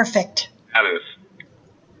perfect. Perfect. That is.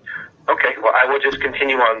 Okay, well, I will just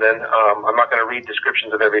continue on then. I'm not going to read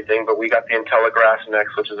descriptions of everything, but we got the Intellitrees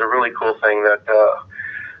next, which is a really cool thing that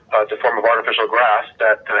it's a form of artificial grass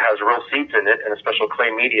that has real seeds in it and a special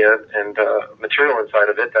clay media and material inside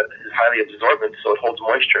of it that is highly absorbent, so it holds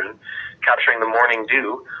moisture in, capturing the morning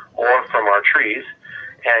dew or from our trees,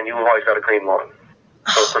 and you've always got a green lawn.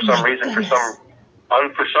 So for some reason,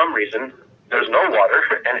 there's no water,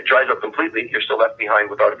 and it dries up completely. You're still left behind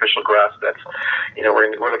with artificial grass that's,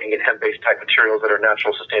 we're looking at hemp-based type materials that are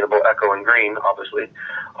natural, sustainable, eco, and green, obviously,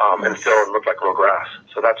 and still look like real grass.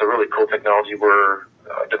 So that's a really cool technology we're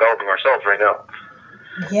developing ourselves right now.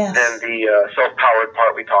 Yes. Then the self-powered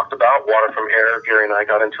part we talked about, water from air, Gary and I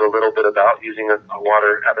got into a little bit about using a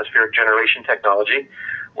water atmospheric generation technology.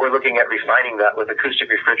 We're looking at refining that with acoustic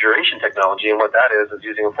refrigeration technology, and what that is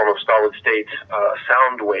using a form of solid-state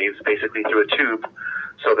sound waves, basically through a tube.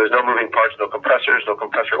 So there's no moving parts, no compressors, no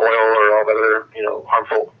compressor oil, or all that other,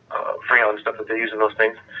 harmful Freon stuff that they use in those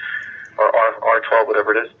things, or R12,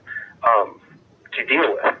 whatever it is, to deal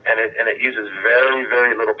with. And it uses very,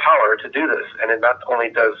 very little power to do this. And it not only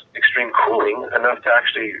does extreme cooling, enough to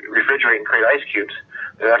actually refrigerate and create ice cubes.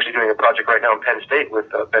 They're actually doing a project right now in Penn State with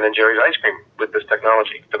Ben & Jerry's ice cream with this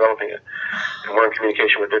technology, developing it. And we're in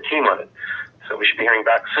communication with their team on it. So we should be hearing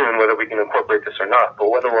back soon whether we can incorporate this or not.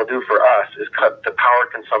 But what it will do for us is cut the power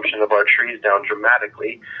consumption of our trees down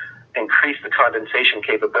dramatically, increase the condensation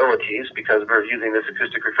capabilities because we're using this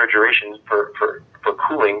acoustic refrigeration for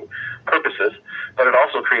cooling purposes, but it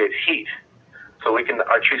also creates heat. So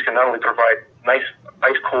our trees can not only provide nice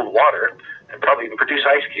ice-cold water and probably even produce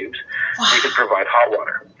ice cubes, we could provide hot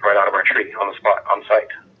water right out of our tree on the spot, on site,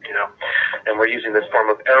 And we're using this form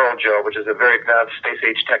of aerogel, which is a very advanced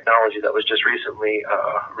space-age technology that was just recently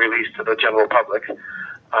released to the general public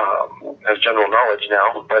as general knowledge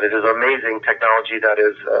now. But it is amazing technology that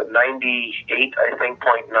is 98, I think,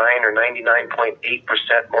 0.9 or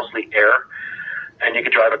 99.8% mostly air. And you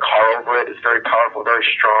could drive a car over it. It's very powerful, very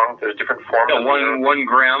strong. There's different forms. Yeah, one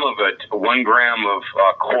gram of it, 1 gram of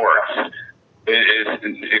quartz,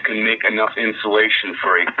 it can make enough insulation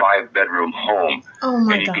for a 5-bedroom home. Oh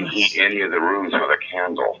my and you can heat any of the rooms with a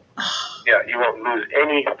candle. Yeah, you won't lose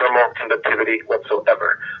any thermal conductivity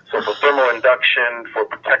whatsoever. So for thermal induction, for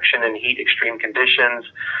protection in heat extreme conditions,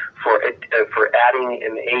 for adding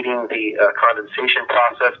and aiding the condensation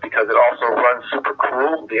process, because it also runs super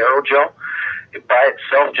cool, the aerogel. By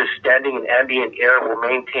itself, just standing in ambient air will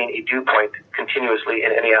maintain a dew point continuously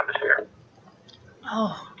in any atmosphere.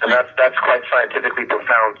 Oh. And that's quite scientifically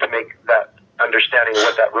profound to make that understanding of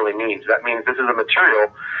what that really means. That means this is a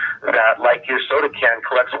material that, like your soda can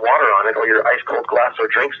collects water on it, or your ice-cold glass or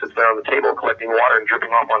drink sits there on the table collecting water and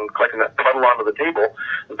dripping off collecting that puddle onto the table,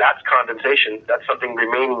 that's condensation. That's something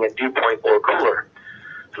remaining at dew point or cooler.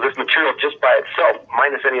 So this material, just by itself,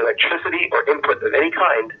 minus any electricity or input of any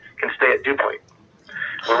kind, can stay at dew point.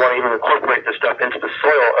 We want to even incorporate this stuff into the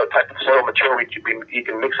soil, a type of soil material. You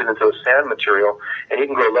can mix it into a sand material, and you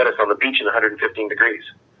can grow lettuce on the beach in 115 degrees.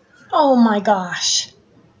 Oh, my gosh.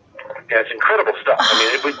 Yeah, it's incredible stuff. I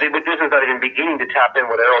mean, this is not even beginning to tap in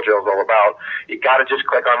what aerogel is all about. You got to just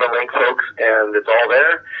click on the link, folks, and it's all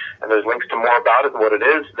there. And there's links to more about it and what it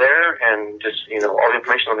is there, and just, all the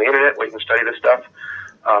information on the internet where you can study this stuff.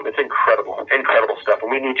 It's incredible stuff,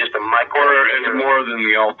 and we need just a micro. It's more than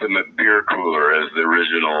the ultimate beer cooler, as the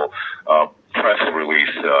original press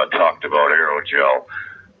release talked about aerogel.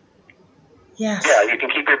 Yes. Yeah, you can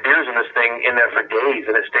keep your beers in this thing in there for days,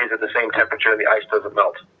 and it stays at the same temperature, and the ice doesn't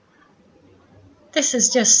melt. This is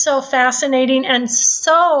just so fascinating and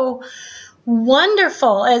so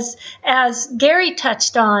wonderful. As Gary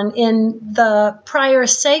touched on in the prior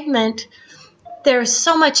segment, there's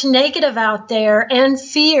so much negative out there and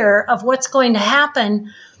fear of what's going to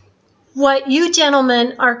happen. What you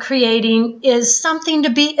gentlemen are creating is something to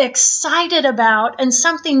be excited about and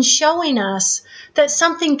something showing us that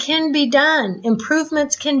something can be done,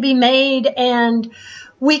 improvements can be made, and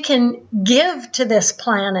we can give to this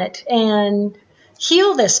planet and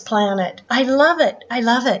heal this planet. I love it.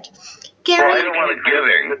 Gary? Well, I don't want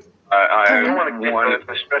giving. I don't want to get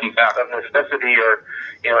the stress of necessity or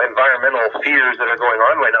environmental fears that are going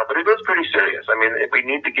on right now, but it is pretty serious. I mean,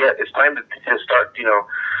 it's time to start,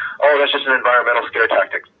 oh, that's just an environmental scare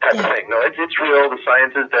tactic type of thing. No, it's real. The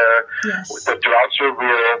science is there. Yes. The droughts are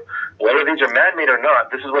real. Whether these are man-made or not,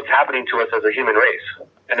 this is what's happening to us as a human race,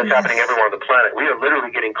 and it's happening everywhere on the planet. We are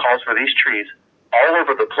literally getting calls for these trees all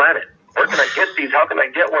over the planet. Where can I get these? How can I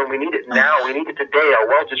get one? We need it now. We need it today. Our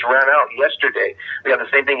well just ran out yesterday. We have the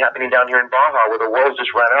same thing happening down here in Baja, where the wells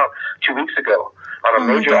just ran out 2 weeks ago on a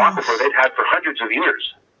major aquifer they've had for hundreds of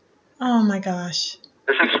years. Oh, my gosh.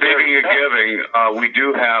 This is Speaking of giving, we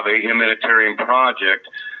do have a humanitarian project,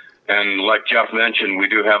 and like Jeff mentioned, we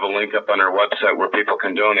do have a link up on our website where people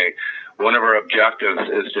can donate. One of our objectives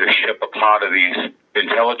is to ship a pot of these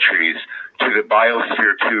Intellitrees to the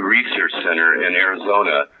Biosphere 2 Research Center in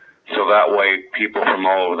Arizona, so that way people from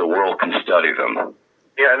all over the world can study them.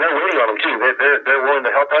 Yeah, and they're waiting on them too. They're willing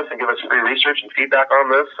to help us and give us free research and feedback on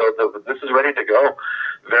this, so this is ready to go.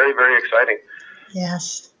 Very, very exciting.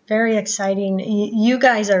 Yes, very exciting. You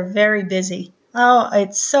guys are very busy. Oh,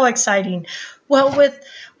 it's so exciting. Well, with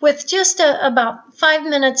just about 5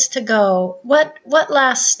 minutes to go, what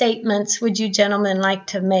last statements would you gentlemen like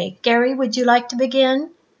to make? Gary, would you like to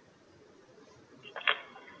begin?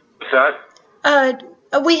 What's that?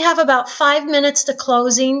 We have about 5 minutes to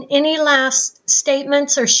closing. Any last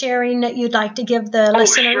statements or sharing that you'd like to give the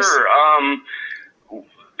listeners? Sure.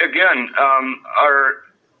 Again, our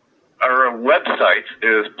website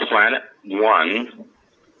is Planet One,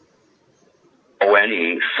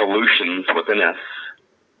 ONE, Solutions with an S,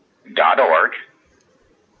 .org.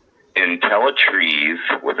 Intellitrees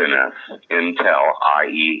with an S, Intel,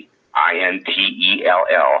 IEINTELLI,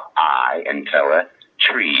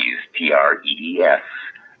 Intellitrees,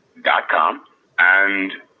 TREES.com.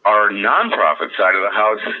 And our nonprofit side of the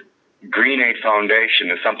house, Green Aid Foundation,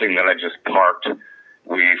 is something that I just parked.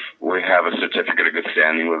 We have a certificate of good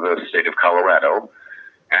standing with the state of Colorado,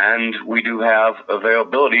 and we do have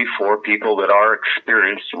availability for people that are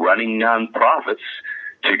experienced running nonprofits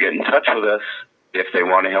to get in touch with us if they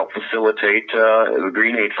want to help facilitate the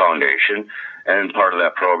Green Aid Foundation. And part of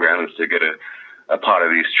that program is to get a pot of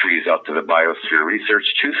these trees out to the Biosphere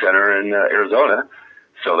Research 2 Center in Arizona.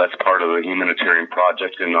 So that's part of the humanitarian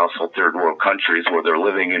project, and also third world countries where they're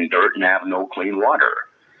living in dirt and have no clean water.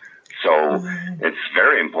 So it's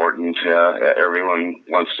very important. Everyone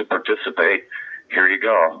wants to participate. Here you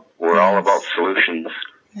go. We're all about solutions.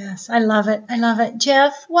 Yes, I love it. I love it.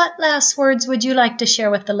 Jeff, what last words would you like to share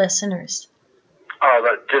with the listeners?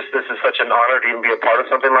 This is such an honor to even be a part of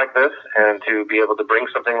something like this and to be able to bring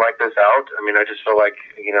something like this out. I mean, I just feel like,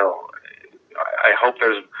 I hope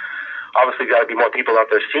there's obviously got to be more people out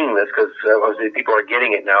there seeing this, because obviously people are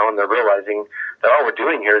getting it now and they're realizing that all we're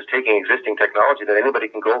doing here is taking existing technology that anybody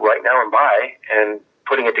can go right now and buy and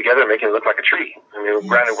putting it together and making it look like a tree. I mean,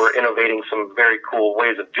 granted, we're innovating some very cool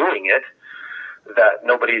ways of doing it that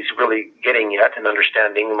nobody's really getting yet and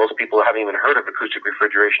understanding. Most people haven't even heard of acoustic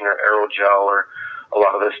refrigeration or aerogel or a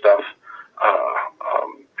lot of this stuff.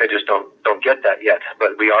 They just don't get that yet.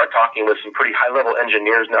 But we are talking with some pretty high-level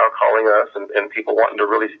engineers now calling us and people wanting to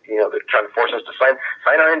really, they're trying to force us to sign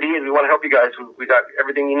R&D, and we want to help you guys. We got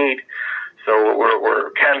everything you need. So we're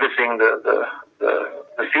canvassing the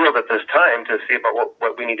field at this time to see about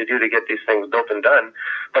what we need to do to get these things built and done.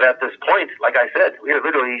 But at this point, like I said, we are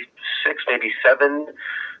literally 6, maybe 7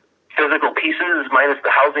 physical pieces, minus the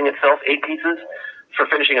housing itself, 8 pieces, for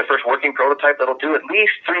finishing a first working prototype that'll do at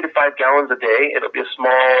least 3 to 5 gallons a day. It'll be a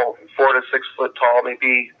small 4 to 6 foot tall,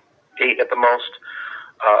 maybe 8 at the most,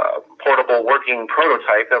 portable working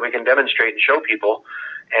prototype that we can demonstrate and show people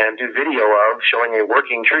and do video of showing a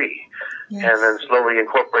working tree. Yes. And then slowly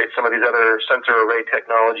incorporate some of these other sensor array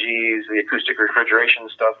technologies, the acoustic refrigeration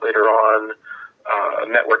stuff later on,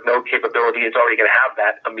 network node capability. It's already going to have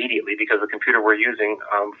that immediately because the computer we're using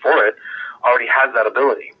for it already has that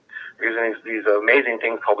ability. We're using these amazing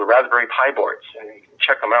things called the Raspberry Pi boards, and you can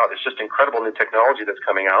check them out. It's just incredible new technology that's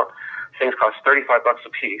coming out. Things cost $35 a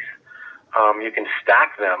piece. You can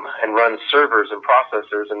stack them and run servers and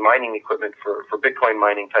processors and mining equipment for Bitcoin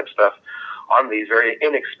mining type stuff on these very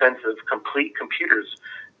inexpensive, complete computers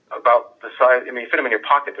about the size. I mean, you fit them in your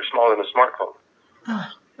pocket. They're smaller than a smartphone.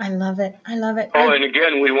 Oh, I love it. I love it. Oh, and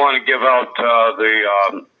again, we want to give out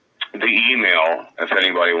the email if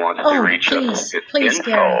anybody wants to reach us. It's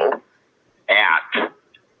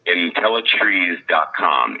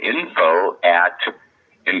info@intellitrees.com.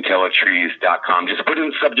 info@intellitrees.com. Just put in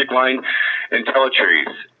the subject line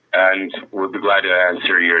Intellitrees, and we'll be glad to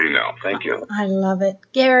answer your email. Thank you. I love it.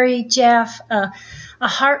 Gary, Jeff, a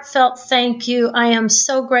heartfelt thank you. I am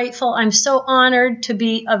so grateful. I'm so honored to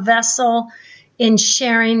be a vessel in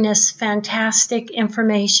sharing this fantastic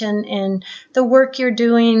information and the work you're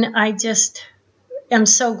doing. I just am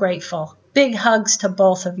so grateful. Big hugs to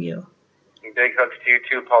both of you. Big hugs to you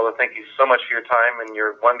too, Paula. Thank you so much for your time and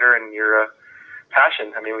your wonder and your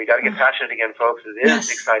passion. I mean, we got to get passionate again, folks. It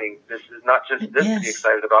is exciting. This is not just this to be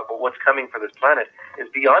excited about, but what's coming for this planet is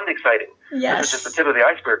beyond exciting. Yes. This is just the tip of the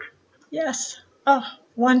iceberg. Yes. Oh,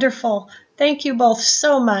 wonderful. Thank you both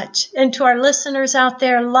so much. And to our listeners out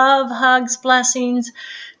there, love, hugs, blessings.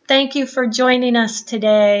 Thank you for joining us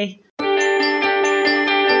today.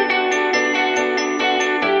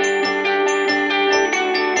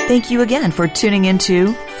 Thank you again for tuning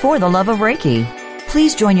into For the Love of Reiki.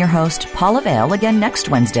 Please join your host, Paula Vale, again next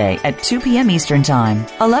Wednesday at 2 p.m. Eastern Time,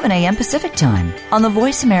 11 a.m. Pacific Time on the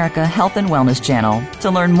Voice America Health and Wellness Channel to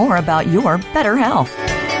learn more about your better health.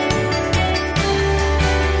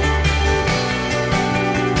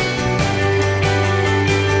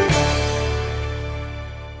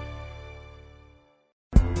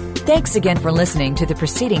 Thanks again for listening to the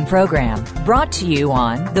preceding program brought to you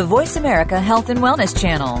on the Voice America Health and Wellness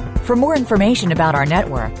Channel. For more information about our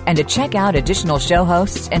network and to check out additional show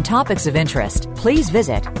hosts and topics of interest, please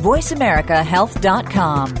visit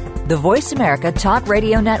voiceamericahealth.com. The Voice America Talk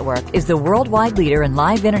Radio Network is the worldwide leader in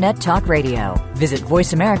live Internet talk radio. Visit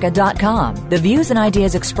voiceamerica.com. The views and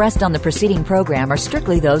ideas expressed on the preceding program are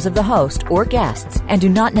strictly those of the host or guests and do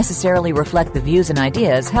not necessarily reflect the views and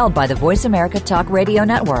ideas held by the Voice America Talk Radio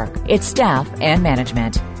Network, its staff, and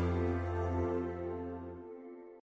management.